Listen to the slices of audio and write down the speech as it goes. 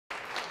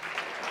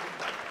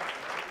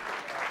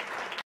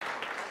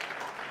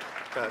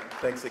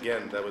Thanks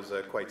again. That was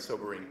quite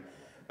sobering.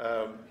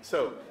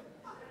 So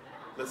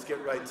let's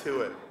get right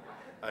to it.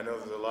 I know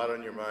there's a lot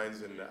on your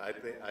minds, and I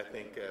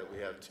think we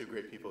have two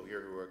great people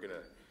here who are going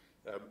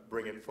to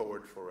bring it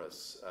forward for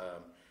us.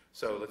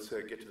 So let's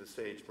get to the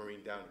stage. Maureen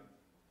Downing,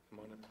 come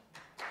on up.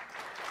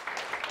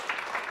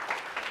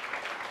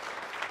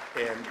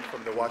 And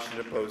from the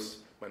Washington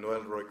Post,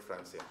 Manuel Roig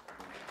Francia.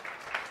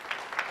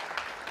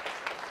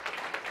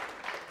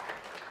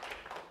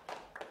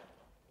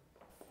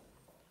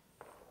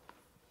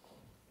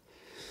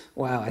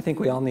 Wow, I think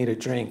we all need a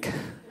drink.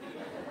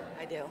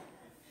 I do.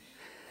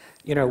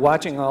 You know,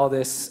 watching all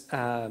this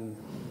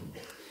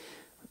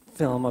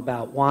film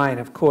about wine,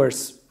 of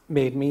course,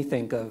 made me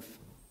think of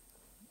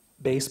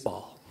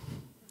baseball.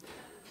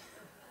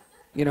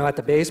 You know, at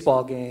the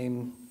baseball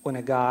game, when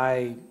a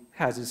guy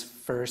has his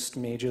first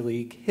major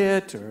league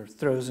hit or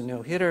throws a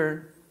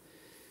no-hitter,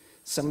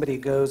 somebody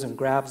goes and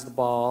grabs the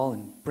ball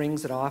and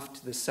brings it off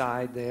to the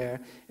side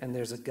there, and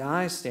there's a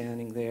guy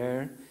standing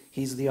there.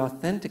 He's the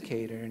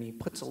authenticator, and he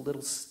puts a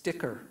little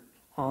sticker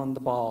on the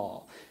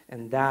ball,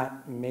 and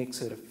that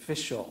makes it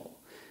official.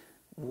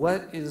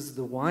 What is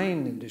the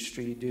wine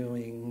industry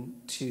doing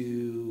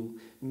to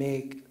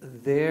make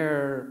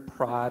their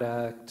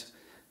product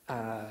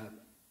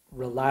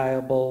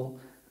reliable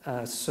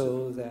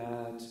so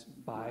that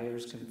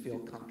buyers can feel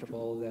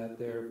comfortable that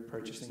they're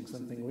purchasing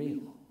something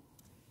real?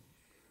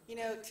 You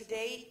know, to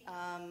date,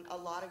 a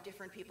lot of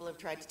different people have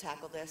tried to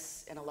tackle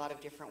this in a lot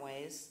of different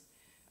ways.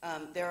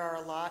 There's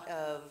a lot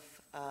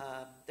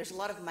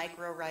of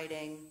micro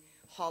writing,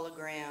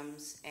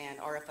 holograms, and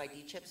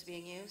RFID chips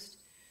being used.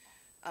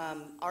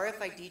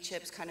 RFID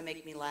chips kind of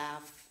make me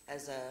laugh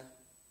as a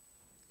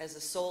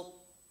sole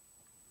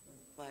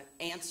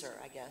answer,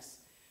 I guess.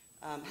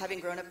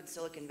 Having grown up in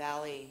Silicon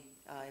Valley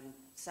in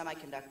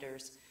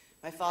semiconductors,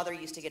 my father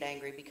used to get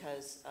angry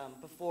because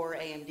before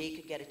AMD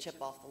could get a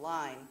chip off the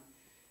line,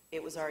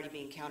 it was already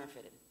being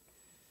counterfeited.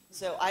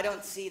 So I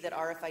don't see that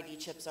RFID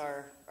chips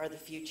are the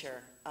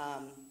future.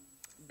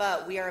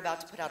 But we are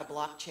about to put out a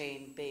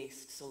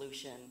blockchain-based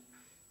solution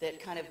that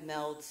kind of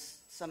melds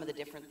some of the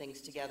different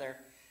things together.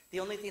 The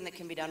only thing that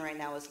can be done right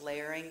now is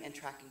layering and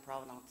tracking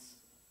provenance.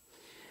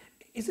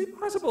 Is it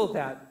possible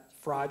that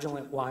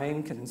fraudulent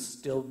wine can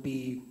still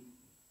be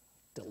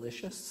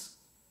delicious?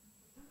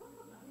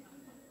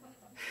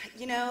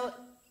 You know,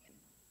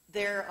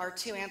 there are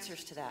two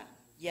answers to that,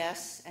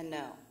 yes and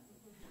no.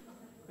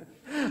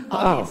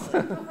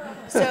 Obviously.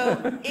 So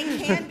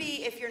it can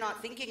be if you're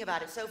not thinking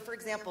about it. So for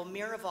example,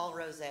 Miraval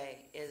Rosé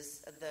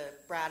is the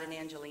Brad and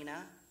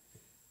Angelina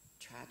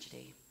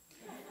tragedy.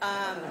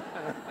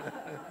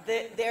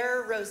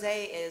 Their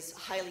rosé is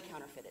highly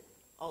counterfeited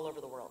all over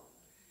the world.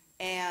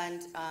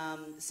 And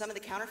some of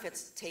the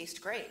counterfeits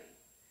taste great.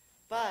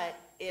 But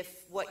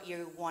if what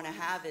you want to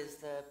have is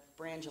the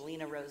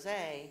Brangelina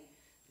Rosé,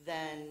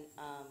 then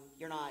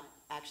you're not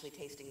actually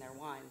tasting their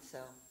wine.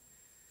 So.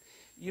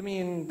 You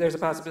mean there's a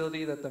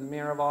possibility that the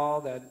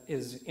Miraval that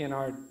is in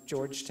our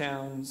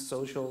Georgetown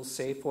social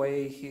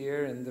Safeway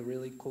here in the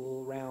really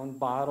cool round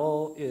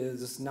bottle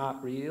is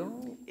not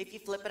real? If you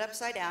flip it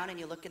upside down and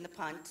you look in the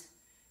punt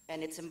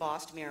and it's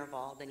embossed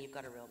Miraval, then you've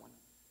got a real one.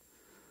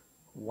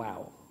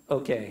 Wow.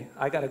 Okay,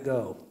 I gotta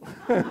go.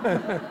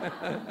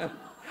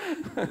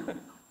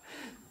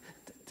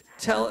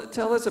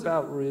 Tell us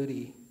about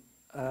Rudy.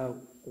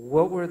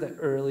 What were the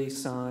early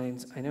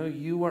signs? I know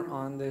you were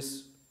on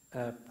this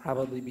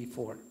probably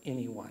before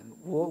anyone.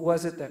 What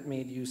was it that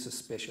made you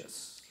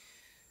suspicious?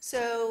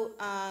 So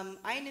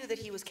I knew that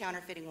he was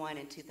counterfeiting wine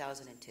in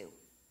 2002.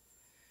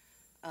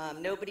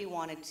 Nobody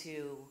wanted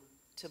to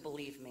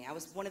believe me. I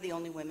was one of the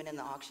only women in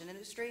the auction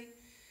industry.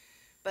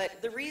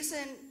 But the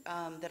reason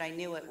that I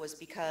knew it was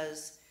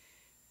because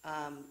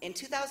in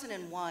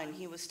 2001,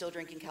 he was still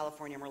drinking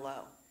California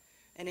Merlot.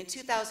 And in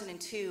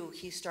 2002,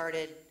 he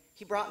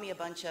brought me a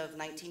bunch of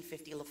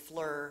 1950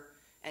 Lafleur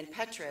and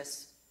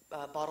Petrus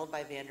bottled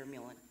by Van der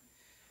Meulen.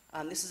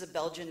 This is a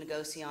Belgian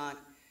negociant.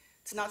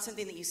 It's not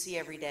something that you see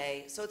every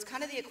day. So it's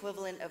kind of the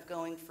equivalent of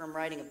going from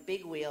riding a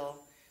big wheel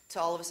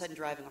to all of a sudden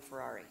driving a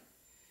Ferrari.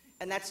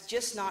 And that's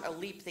just not a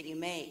leap that you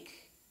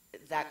make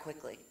that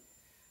quickly.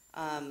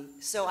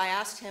 So I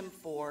asked him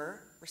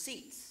for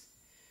receipts.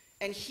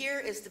 And here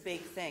is the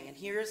big thing, and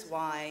here's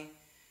why,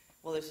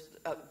 well, there's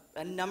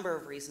a number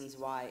of reasons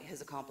why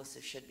his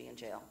accomplices should be in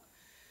jail.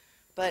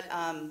 But,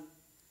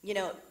 you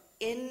know,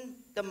 in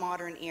the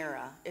modern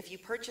era, if you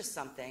purchase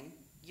something,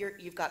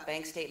 you've got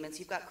bank statements,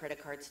 you've got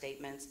credit card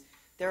statements.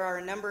 There are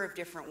a number of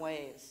different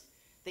ways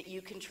that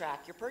you can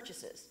track your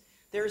purchases.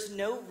 There's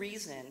no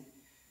reason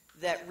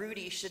that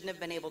Rudy shouldn't have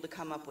been able to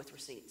come up with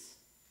receipts.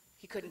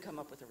 He couldn't come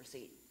up with a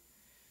receipt.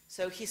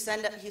 So he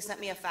sent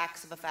me a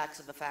fax of a fax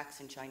of a fax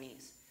in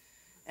Chinese.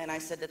 And I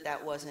said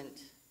that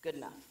wasn't good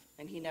enough.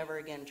 And he never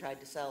again tried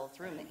to sell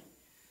through me.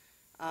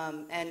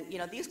 And, you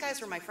know, these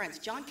guys were my friends.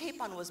 John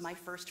Capon was my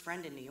first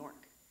friend in New York.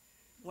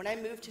 When I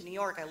moved to New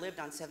York, I lived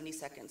on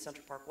 72nd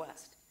Central Park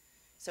West.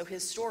 So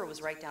his store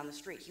was right down the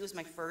street. He was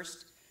my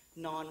first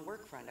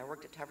non-work friend. I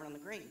worked at Tavern on the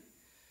Green.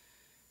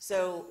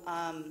 So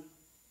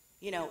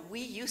You know, we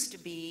used to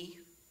be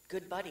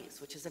good buddies,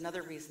 which is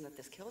another reason that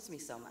this kills me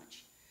so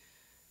much.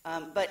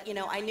 But, you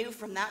know, I knew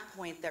from that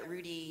point that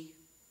Rudy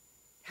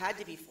had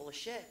to be full of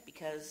shit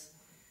because,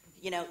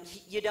 you know,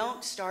 you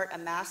don't start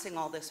amassing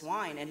all this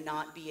wine and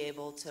not be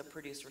able to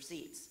produce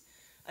receipts.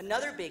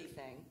 Another big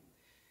thing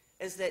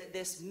is that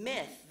this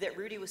myth that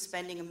Rudy was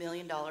spending $1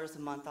 million a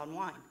month on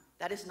wine.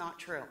 That is not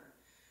true.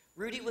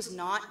 Rudy was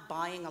not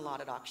buying a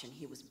lot at auction.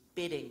 He was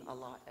bidding a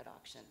lot at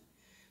auction.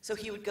 So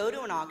he would go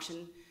to an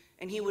auction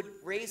and he would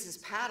raise his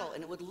paddle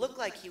and it would look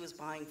like he was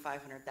buying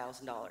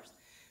 $500,000.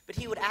 But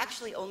he would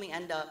actually only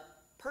end up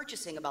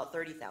purchasing about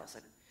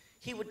 $30,000.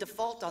 He would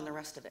default on the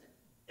rest of it.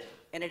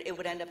 And it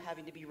would end up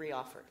having to be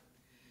reoffered.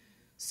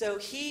 So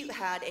he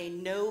had a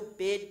no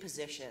bid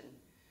position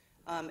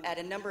at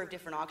a number of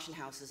different auction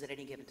houses at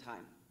any given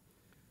time.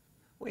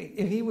 Wait,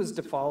 if he was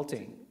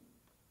defaulting,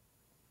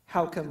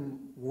 how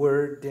come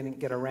word didn't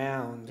get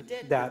around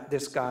that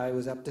this guy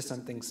was up to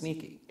something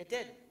sneaky? It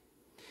did.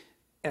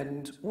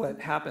 And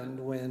what happened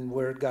when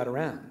word got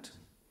around?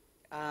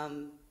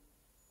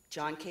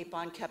 John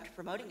Capon kept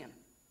promoting him.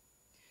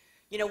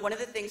 You know, one of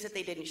the things that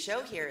they didn't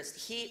show here is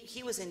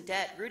he was in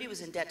debt. Rudy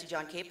was in debt to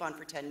John Capon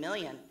for $10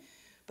 million.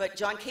 But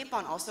John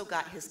Capon also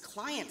got his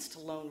clients to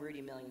loan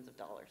Rudy millions of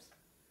dollars.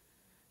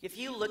 If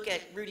you look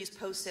at Rudy's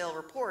post-sale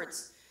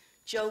reports,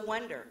 Joe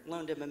Wender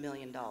loaned him $1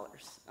 million.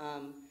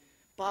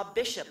 Bob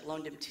Bishop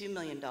loaned him $2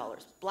 million.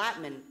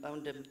 Blattman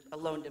loaned him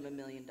 $1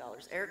 million.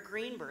 Eric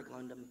Greenberg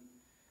loaned him.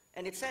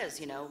 And it says,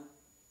 you know,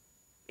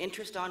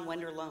 interest on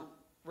Wender loan,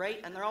 right?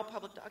 And they're all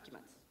public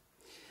documents.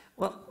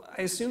 Well,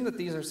 I assume that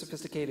these are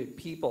sophisticated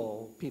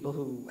people, people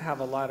who have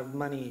a lot of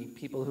money,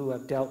 people who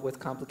have dealt with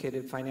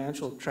complicated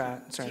financial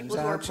transactions. People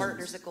who are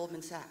partners at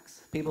Goldman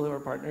Sachs. People who are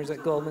partners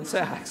at Goldman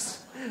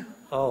Sachs.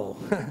 Oh,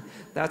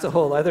 that's a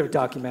whole other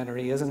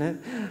documentary, isn't it?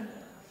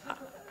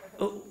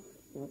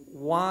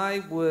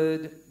 Why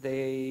would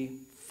they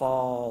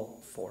fall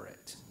for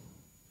it?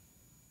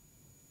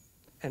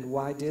 And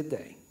why did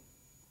they?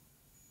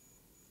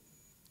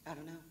 I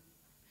don't know.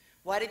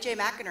 Why did Jay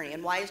McInerney,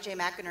 and why is Jay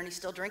McInerney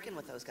still drinking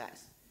with those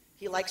guys?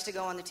 He likes to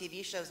go on the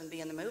TV shows and be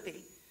in the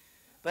movie,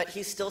 but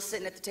he's still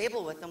sitting at the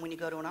table with them when you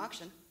go to an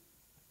auction.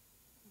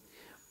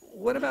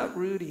 What about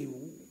Rudy?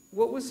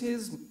 What was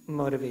his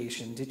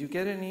motivation? Did you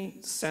get any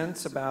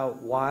sense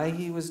about why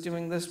he was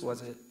doing this?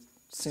 Was it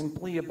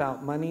simply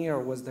about money, or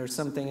was there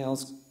something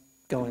else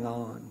going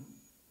on?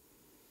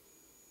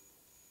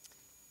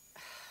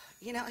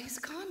 You know, he's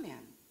a con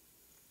man.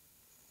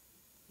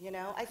 You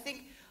know, I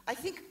think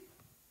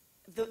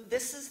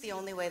this is the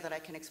only way that I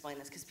can explain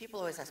this, because people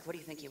always ask, what do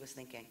you think he was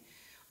thinking?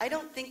 I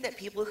don't think that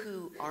people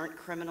who aren't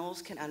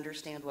criminals can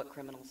understand what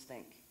criminals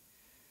think.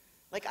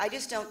 Like, I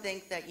just don't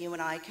think that you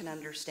and I can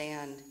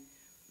understand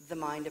the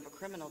mind of a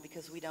criminal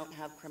because we don't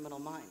have criminal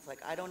minds. Like,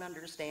 I don't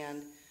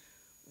understand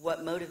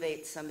what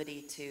motivates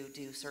somebody to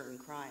do certain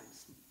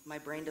crimes. My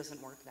brain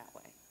doesn't work that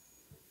way,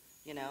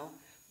 you know?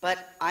 But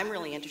I'm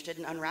really interested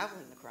in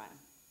unraveling the crime.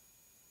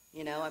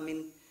 You know, I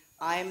mean,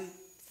 I'm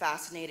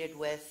fascinated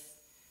with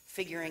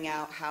figuring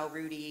out how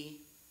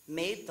Rudy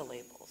made the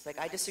labels. Like,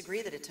 I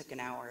disagree that it took an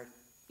hour,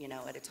 you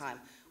know, at a time.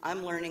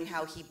 I'm learning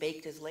how he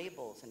baked his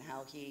labels and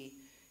how he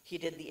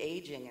did the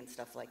aging and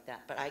stuff like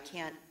that. But I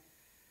can't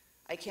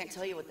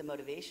tell you what the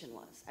motivation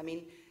was. I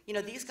mean, you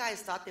know, these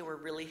guys thought they were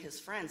really his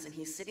friends, and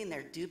he's sitting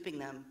there duping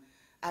them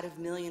out of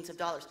millions of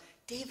dollars.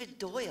 David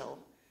Doyle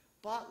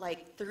bought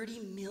like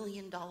 $30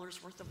 million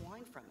worth of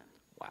wine from him.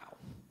 Wow.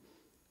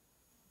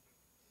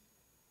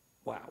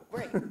 Wow.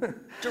 Right.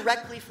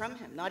 Directly from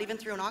him, not even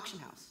through an auction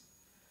house.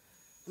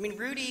 I mean,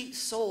 Rudy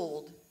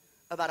sold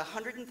about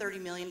 $130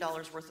 million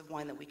worth of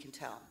wine that we can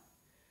tell,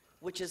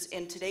 which is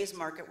in today's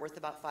market worth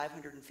about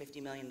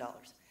 $550 million.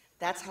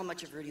 That's how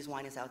much of Rudy's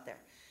wine is out there.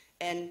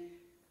 And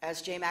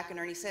as Jay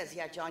McInerney says,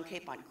 yeah, John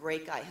Capon,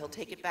 great guy, he'll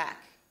take it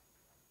back.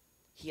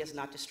 He has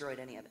not destroyed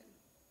any of it.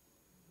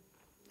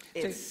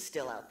 It's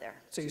still out there.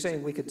 So you're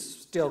saying we could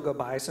still go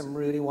buy some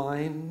Rudy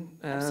wine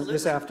this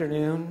Absolutely.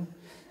 afternoon?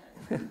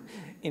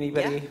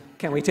 Anybody? Yeah.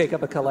 Can we take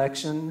up a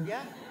collection?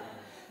 Yeah.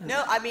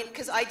 No, I mean,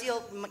 because I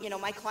deal, you know,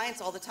 my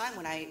clients all the time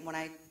when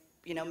I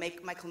you know,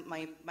 make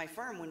my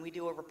firm, when we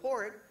do a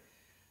report,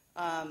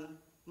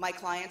 my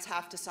clients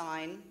have to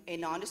sign a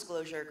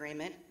non-disclosure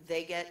agreement.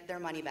 They get their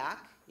money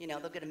back. You know,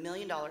 they'll get $1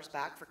 million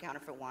back for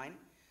counterfeit wine.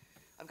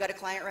 I've got a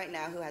client right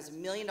now who has $1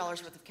 million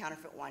worth of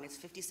counterfeit wine. It's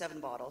 57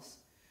 bottles.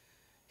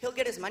 He'll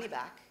get his money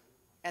back,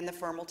 and the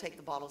firm will take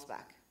the bottles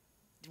back.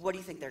 What do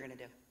you think they're going to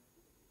do?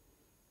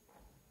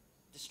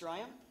 Destroy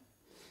them?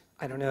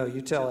 I don't know.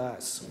 You tell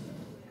us.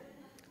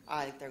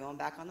 I think they're going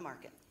back on the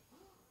market.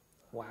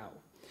 Wow.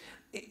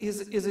 Is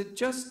it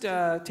just,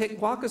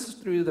 walk us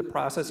through the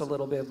process a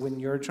little bit when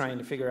you're trying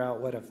to figure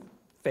out what a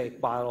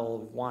fake bottle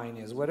of wine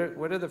is. What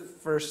are the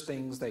first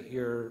things that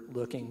you're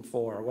looking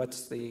for?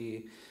 What's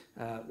the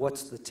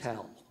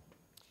tell?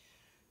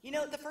 You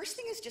know, the first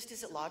thing is just,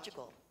 is it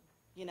logical?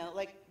 You know,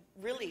 like,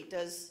 really,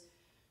 does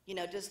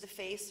the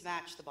face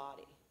match the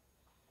body?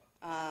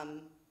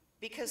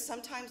 Because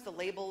sometimes the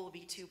label will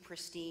be too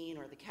pristine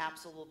or the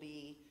capsule will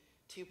be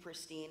too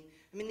pristine.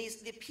 I mean,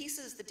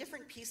 the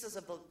different pieces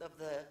of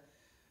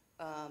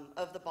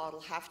the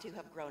bottle have to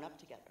have grown up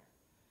together.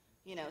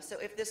 You know, so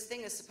if this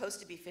thing is supposed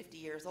to be 50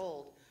 years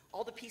old,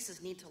 all the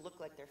pieces need to look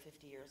like they're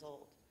 50 years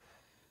old.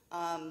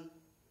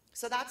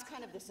 So that's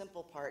kind of the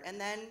simple part. And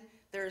then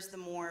there's the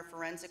more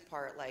forensic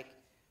part,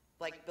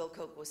 like Bill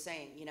Koch was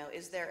saying, you know,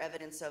 is there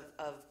evidence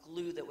of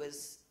glue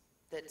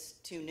that's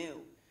too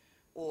new,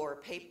 or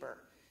paper?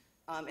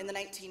 In the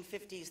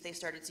 1950s, they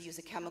started to use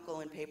a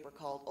chemical in paper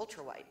called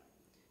ultrawhite.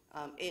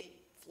 It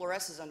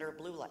fluoresces under a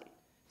blue light.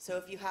 So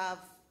if you have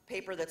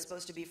paper that's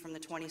supposed to be from the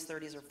 20s,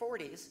 30s, or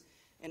 40s,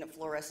 and it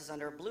fluoresces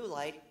under a blue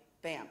light,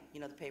 bam, you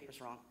know the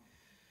paper's wrong.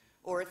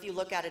 Or if you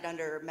look at it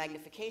under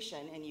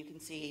magnification and you can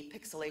see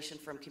pixelation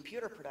from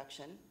computer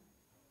production,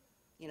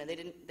 you know, they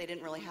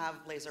didn't really have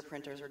laser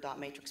printers or dot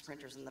matrix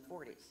printers in the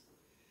 40s.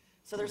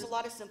 So there's a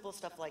lot of simple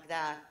stuff like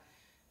that.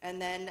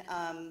 And then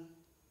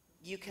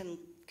you can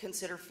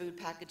consider food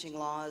packaging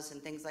laws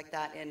and things like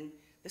that. And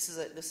this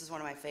is one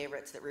of my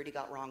favorites that Rudy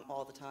got wrong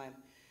all the time.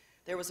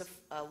 There was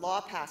a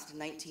law passed in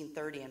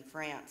 1930 in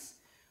France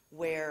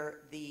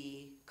where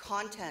the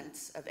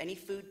contents of any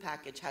food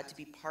package had to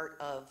be part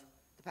of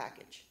the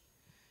package.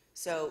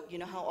 So you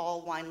know how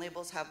all wine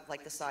labels have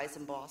like the size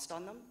embossed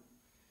on them?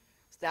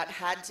 So that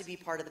had to be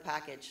part of the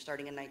package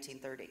starting in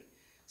 1930.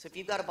 So if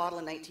you've got a bottle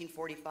in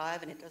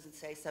 1945 and it doesn't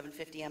say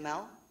 750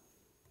 ml,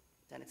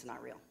 then it's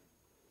not real.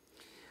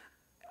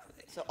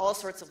 So all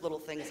sorts of little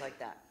things like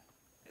that.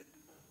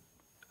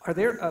 Are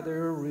there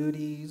other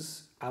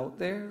Rudys out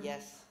there?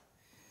 Yes.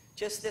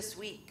 Just this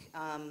week,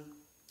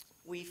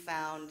 we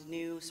found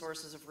new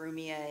sources of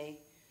Roumier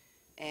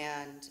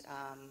and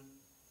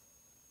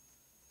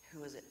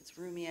who is it? It's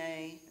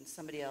Roumier and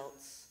somebody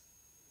else.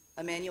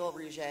 Emmanuel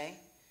Rouget,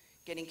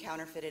 getting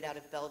counterfeited out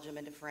of Belgium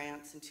into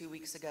France. And 2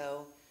 weeks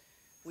ago,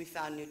 we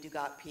found new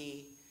Dugat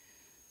P.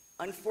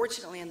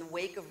 Unfortunately, in the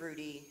wake of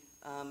Rudy,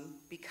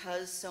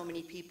 because so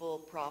many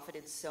people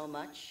profited so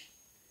much,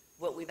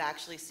 what we've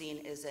actually seen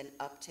is an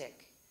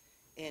uptick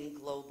in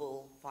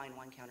global fine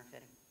wine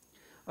counterfeiting.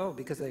 Oh,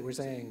 because they were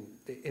saying,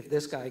 if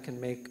this guy can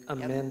make a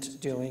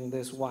mint doing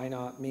this, why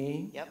not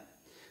me? Yep.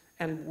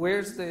 And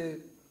where's the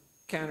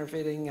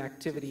counterfeiting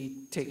activity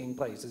taking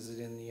place? Is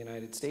it in the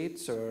United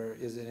States or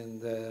is it in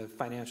the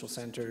financial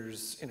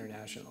centers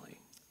internationally?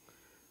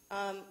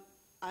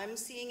 I'm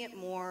seeing it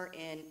more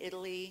in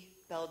Italy,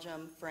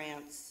 Belgium,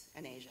 France,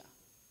 and Asia.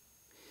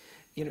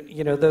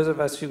 You know, those of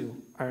us who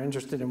are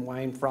interested in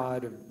wine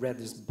fraud have read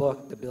this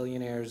book, The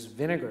Billionaire's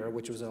Vinegar,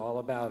 which was all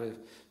about a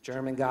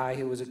German guy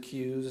who was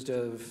accused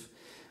of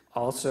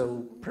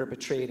also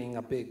perpetrating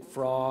a big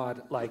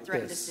fraud like this. He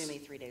threatened to sue me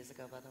 3 days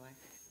ago, by the way.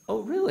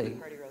 Oh, really?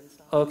 Hardy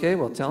Rodenstock. Okay,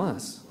 well, tell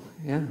us.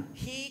 Yeah.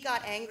 He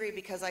got angry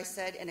because I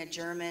said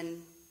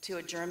to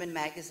a German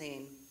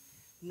magazine,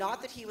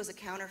 not that he was a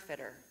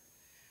counterfeiter,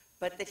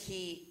 but that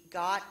he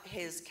got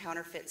his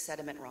counterfeit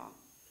sediment wrong.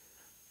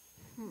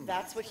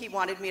 That's what he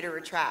wanted me to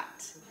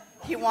retract.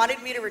 He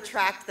wanted me to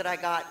retract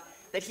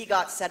that he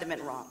got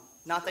sediment wrong,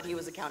 not that he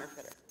was a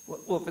counterfeiter.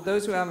 Well, for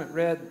those who haven't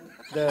read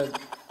the,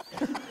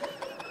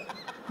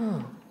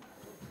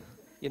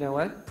 you know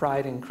what?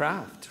 Pride in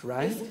Craft,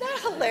 right? Isn't that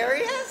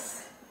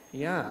hilarious?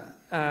 Yeah.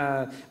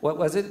 What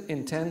was it?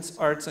 Intense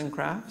Arts and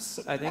Crafts,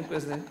 I think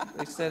was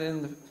they said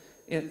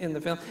in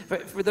the film.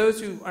 For those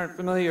who aren't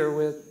familiar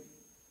with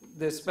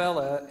this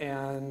fella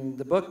and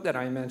the book that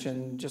I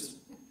mentioned, just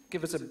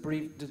give us a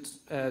brief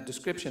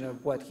description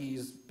of what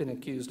he's been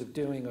accused of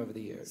doing over the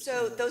years.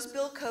 So those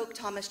Bill Koch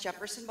Thomas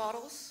Jefferson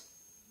bottles,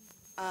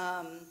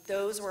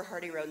 those were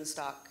Hardy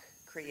Rodenstock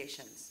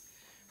creations.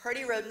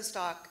 Hardy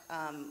Rodenstock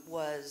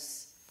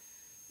was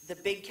the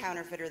big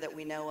counterfeiter that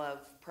we know of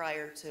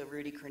prior to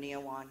Rudy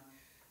Kurniawan.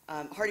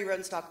 Hardy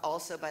Rodenstock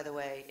also, by the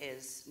way,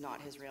 is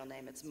not his real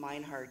name. It's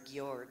Meinhard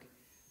Georg.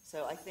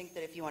 So I think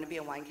that if you want to be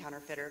a wine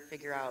counterfeiter,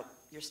 figure out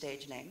your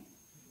stage name.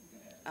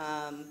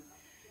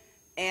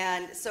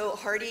 And so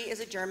Hardy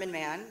is a German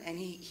man, and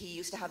he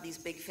used to have these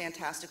big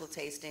fantastical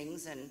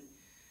tastings, and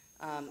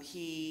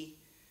he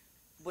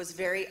was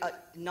very,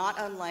 not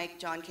unlike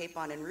John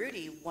Capon and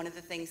Rudy, one of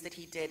the things that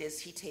he did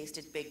is he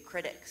tasted big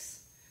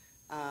critics.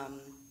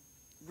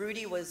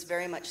 Rudy was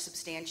very much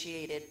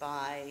substantiated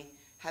by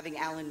having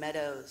Alan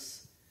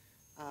Meadows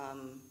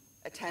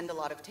attend a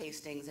lot of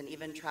tastings and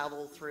even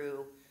travel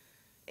through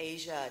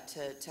Asia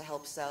to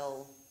help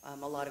sell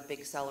a lot of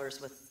big sellers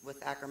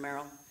with Acker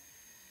Merrill.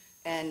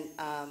 And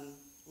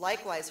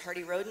likewise,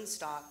 Hardy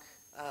Rodenstock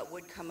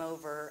would come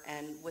over,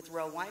 and with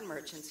Row Wine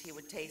Merchants, he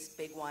would taste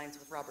big wines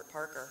with Robert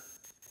Parker.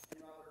 And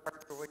Robert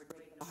Parker would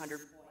rate him 100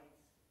 points.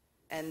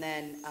 And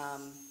then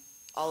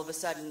all of a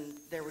sudden,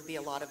 there would be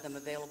a lot of them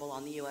available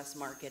on the U.S.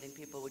 market, and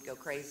people would go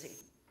crazy.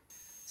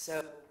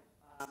 So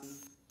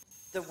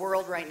the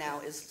world right now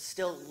is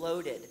still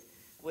loaded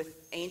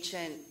with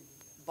ancient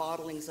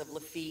bottlings of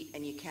Lafite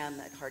and Yquem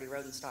that Hardy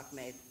Rodenstock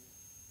made.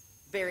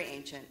 Very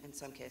ancient in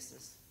some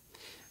cases.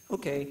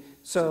 Okay,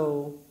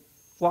 so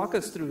walk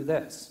us through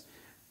this.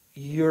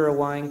 You're a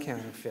wine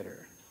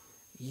counterfeiter.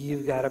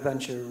 You've got a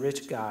bunch of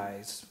rich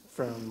guys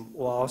from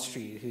Wall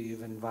Street who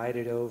you've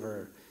invited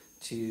over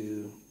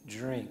to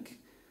drink.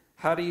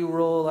 How do you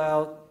roll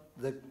out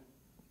the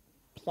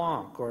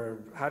plonk, or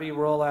how do you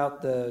roll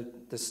out the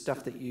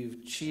stuff that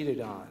you've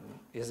cheated on?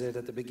 Is it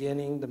at the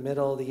beginning, the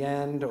middle, the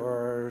end,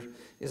 or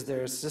is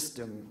there a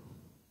system?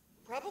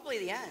 Probably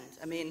the end.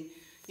 I mean,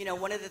 you know,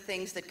 one of the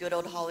things that good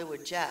old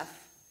Hollywood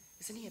Jeff,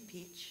 isn't he a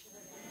peach?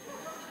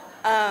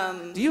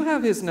 Do you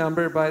have his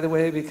number, by the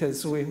way?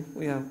 Because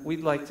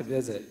we'd like to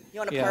visit. You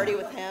want to party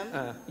with him?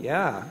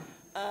 Yeah.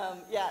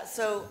 Yeah,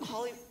 so is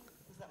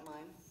that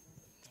mine?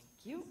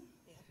 Thank you.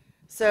 Yeah.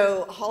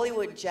 So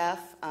Hollywood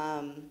Jeff,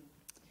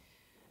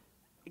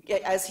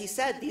 as he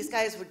said, these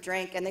guys would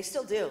drink, and they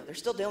still do. They're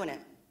still doing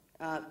it.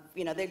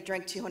 You know, they'd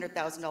drink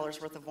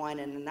 $200,000 worth of wine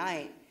in a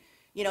night.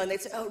 You know, and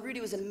they'd say, oh, Rudy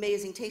was an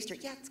amazing taster.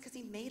 Yeah, it's because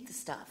he made the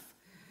stuff.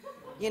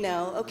 You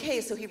know, okay,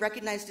 so he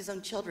recognized his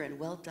own children.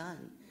 Well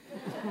done.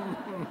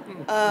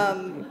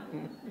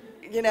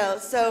 You know,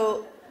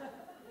 so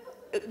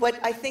what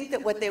I think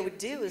that what they would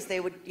do is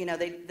they would, you know,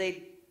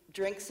 they'd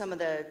drink some of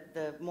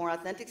the more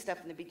authentic stuff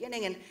in the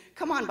beginning, and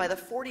come on, by the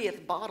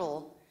 40th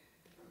bottle,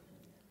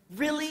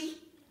 really?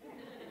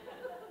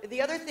 The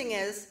other thing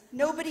is,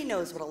 nobody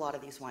knows what a lot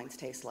of these wines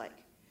taste like.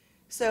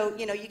 So,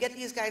 you know, you get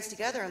these guys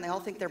together and they all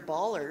think they're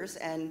ballers,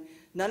 and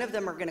none of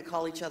them are going to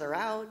call each other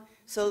out.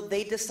 So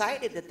they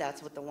decided that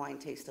that's what the wine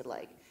tasted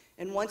like.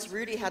 And once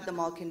Rudy had them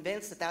all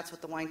convinced that that's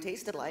what the wine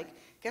tasted like,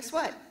 guess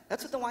what?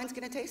 That's what the wine's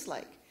going to taste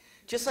like.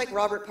 Just like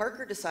Robert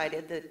Parker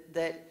decided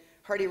that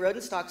Hardy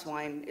Rodenstock's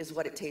wine is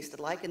what it tasted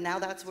like, and now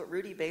that's what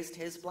Rudy based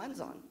his blends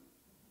on.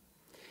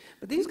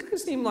 But these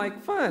guys seem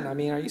like fun. I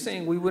mean, are you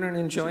saying we wouldn't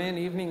enjoy an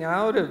evening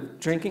out of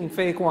drinking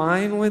fake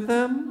wine with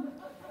them?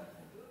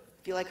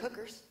 If you like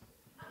hookers.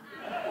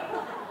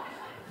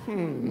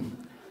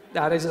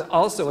 That is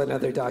also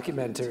another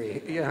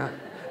documentary, yeah.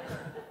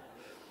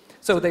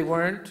 So they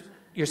weren't,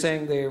 you're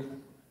saying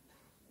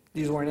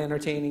these weren't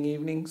entertaining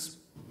evenings?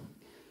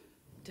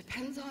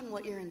 Depends on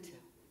what you're into.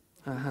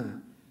 Uh-huh.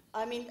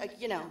 I mean,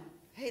 you know,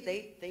 hey,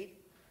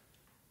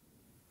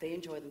 they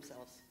enjoy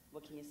themselves.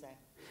 What can you say?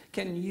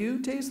 Can you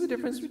taste the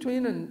difference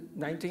between a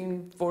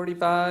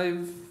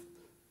 1945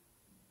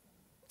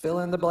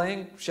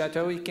 fill-in-the-blank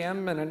Chateau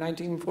Yquem and a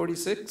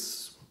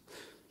 1946?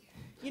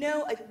 You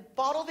know,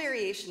 bottle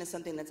variation is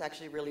something that's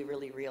actually really,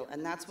 really real,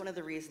 and that's one of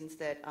the reasons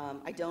that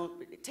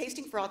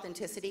tasting for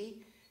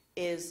authenticity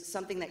is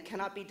something that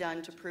cannot be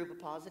done to prove a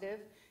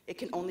positive. It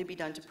can only be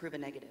done to prove a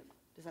negative.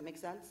 Does that make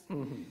sense?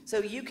 Mm-hmm. So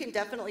you can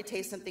definitely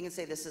taste something and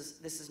say this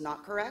is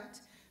not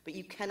correct, but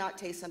you cannot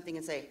taste something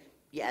and say,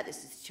 yeah,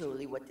 this is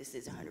totally what this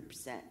is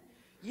 100%.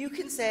 You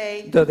can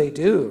say... Though they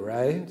do,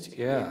 right?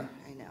 Yeah.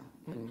 I know.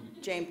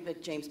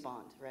 James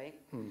Bond, right?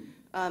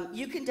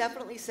 You can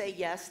definitely say,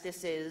 yes,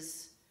 this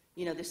is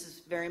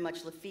very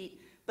much Lafite,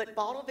 but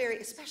bottle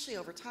variation, especially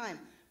over time,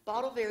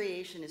 bottle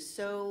variation is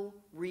so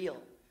real.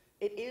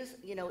 It is,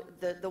 you know,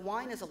 the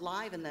wine is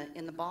alive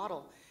in the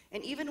bottle.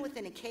 And even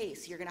within a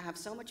case, you're going to have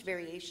so much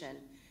variation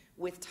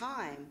with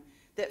time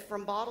that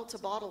from bottle to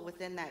bottle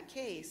within that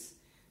case,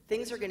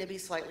 things are going to be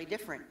slightly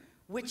different,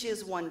 which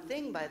is one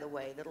thing, by the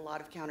way, that a lot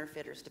of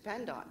counterfeiters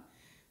depend on.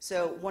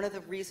 So one of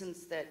the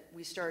reasons that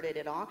we started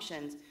at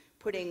auctions,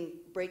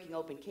 breaking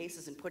open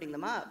cases and putting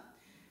them up,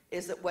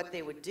 is that what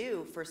they would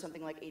do for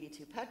something like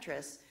 82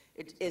 Petrus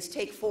is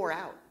take 4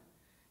 out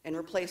and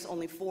replace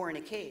only 4 in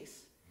a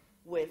case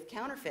with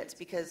counterfeits,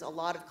 because a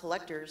lot of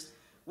collectors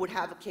would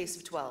have a case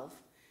of 12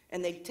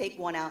 and they'd take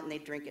 1 out and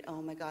they'd drink it.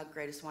 Oh my God,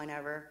 greatest wine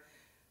ever.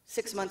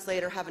 6 months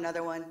later, have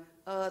another one.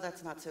 Oh,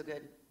 that's not so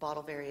good.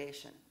 Bottle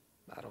variation.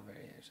 Bottle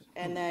variation.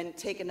 And then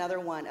take another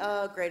one.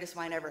 Oh, greatest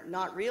wine ever.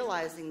 Not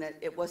realizing that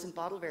it wasn't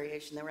bottle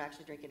variation. They were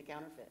actually drinking a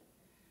counterfeit.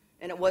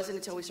 And it wasn't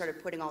until we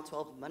started putting all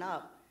 12 of them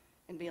up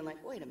and being like,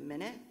 wait a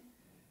minute.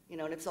 You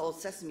know, and it's the old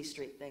Sesame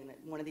Street thing that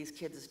one of these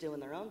kids is doing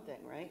their own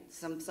thing, right?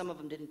 Some of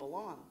them didn't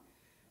belong.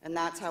 And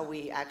that's how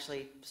we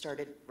actually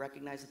started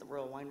recognizing that the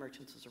Royal Wine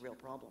Merchants was a real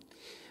problem.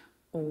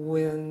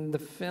 When the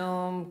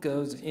film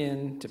goes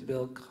into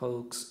Bill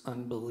Koch's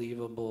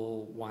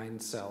unbelievable wine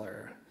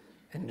cellar,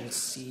 and you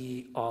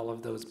see all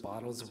of those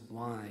bottles of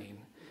wine,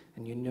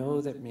 and you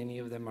know that many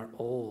of them are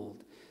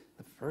old,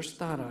 the first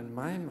thought on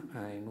my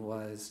mind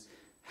was,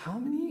 how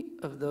many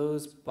of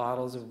those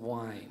bottles of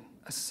wine,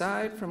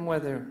 aside from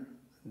whether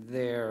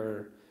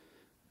they're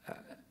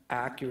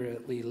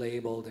accurately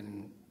labeled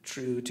and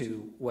true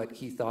to what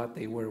he thought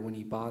they were when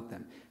he bought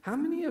them, how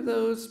many of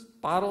those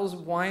bottles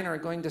of wine are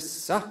going to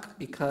suck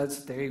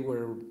because they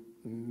were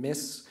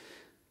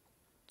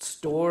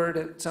stored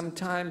at some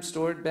time,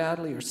 stored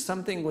badly, or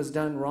something was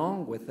done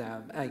wrong with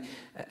them? I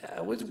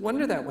always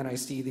wonder that when I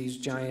see these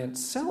giant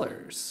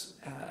cellars.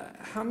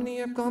 How many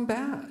have gone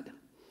bad?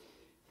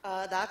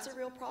 That's a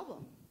real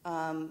problem.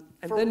 And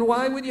then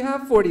why would you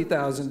have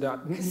 40,000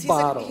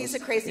 bottles? He's a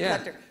crazy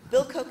collector.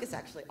 Bill Koch is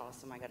actually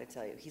awesome, I got to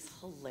tell you. He's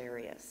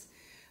hilarious.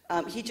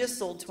 He just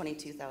sold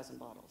 22,000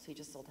 bottles. He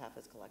just sold half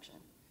his collection.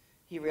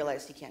 He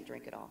realized he can't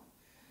drink it all.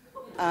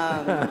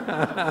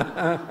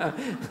 I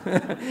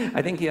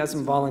think he has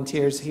some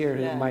volunteers here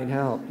who might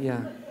help.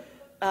 Yeah.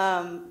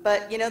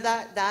 But you know,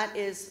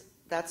 that's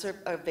That's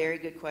a very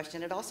good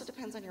question. It also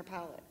depends on your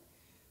palate.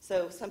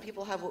 So some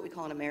people have what we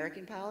call an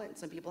American palate, and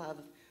some people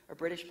have a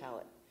British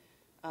palate.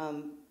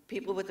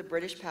 People with a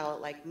British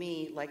palate, like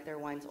me, like their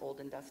wines old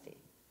and dusty.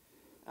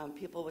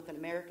 People with an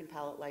American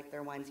palate like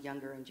their wines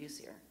younger and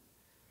juicier.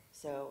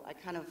 So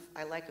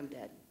I like them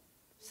dead.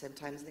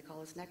 Sometimes they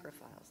call us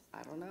necrophiles.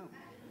 I don't know.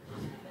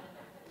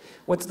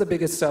 What's the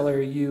biggest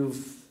seller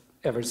you've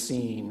ever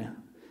seen,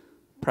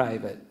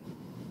 private?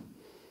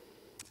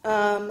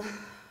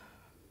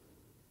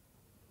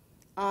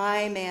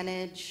 I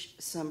manage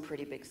some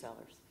pretty big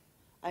sellers.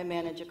 I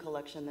manage a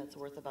collection that's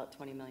worth about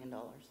 $20 million.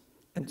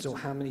 And so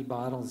how many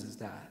bottles is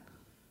that?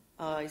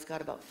 He's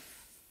got about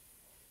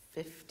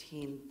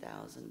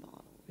 15,000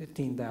 bottles.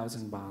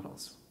 15,000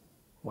 bottles.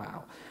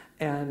 Wow.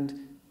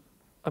 And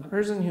a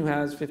person who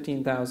has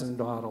 15,000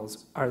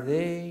 bottles, are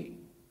they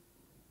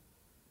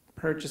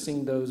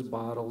purchasing those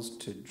bottles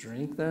to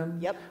drink them?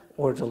 Yep.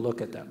 Or to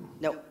look at them?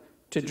 Nope.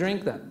 To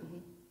drink them? Mm-hmm.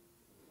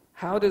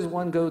 How does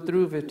one go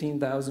through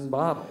 15,000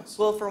 bottles?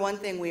 Well, for one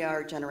thing, we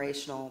are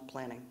generational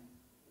planning.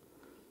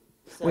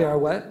 So, we are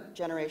what?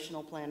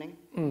 Generational planning.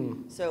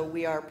 Mm. So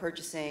we are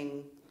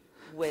purchasing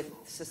with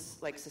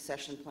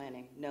succession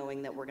planning,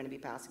 knowing that we're going to be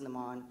passing them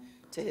on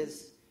to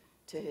his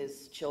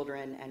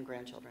children and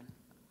grandchildren.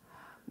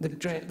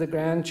 The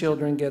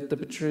grandchildren get the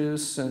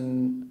Petrus,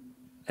 and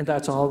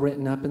that's all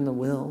written up in the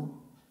will?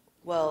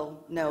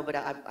 Well, no, but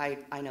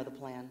I know the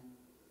plan.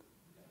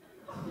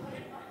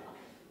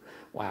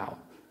 Wow.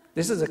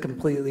 This is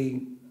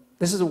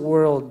a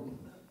world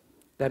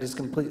that is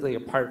completely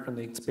apart from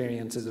the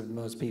experiences of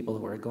most people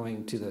who are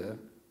going to the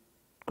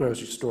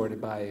grocery store to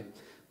buy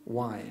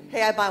wine.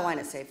 Hey, I buy wine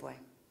at Safeway.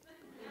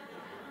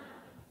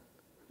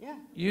 Yeah.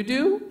 You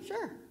do?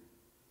 Sure.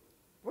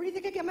 Where do you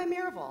think I get my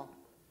Miraval?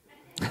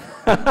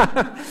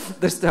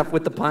 The stuff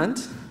with the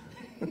punt?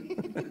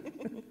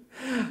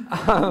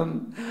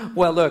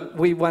 Well, look,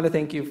 we want to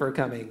thank you for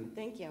coming.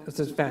 Thank you. This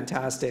is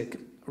fantastic,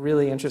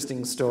 really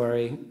interesting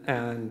story,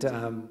 and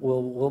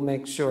we'll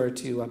make sure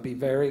to be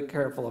very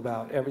careful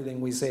about everything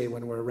we say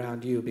when we're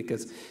around you,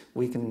 because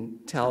we can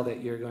tell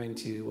that you're going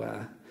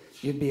to,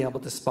 you'd be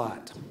able to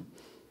spot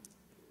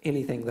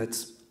anything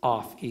that's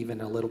off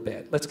even a little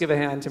bit. Let's give a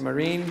hand to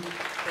Maureen.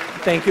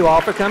 Thank you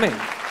all for coming.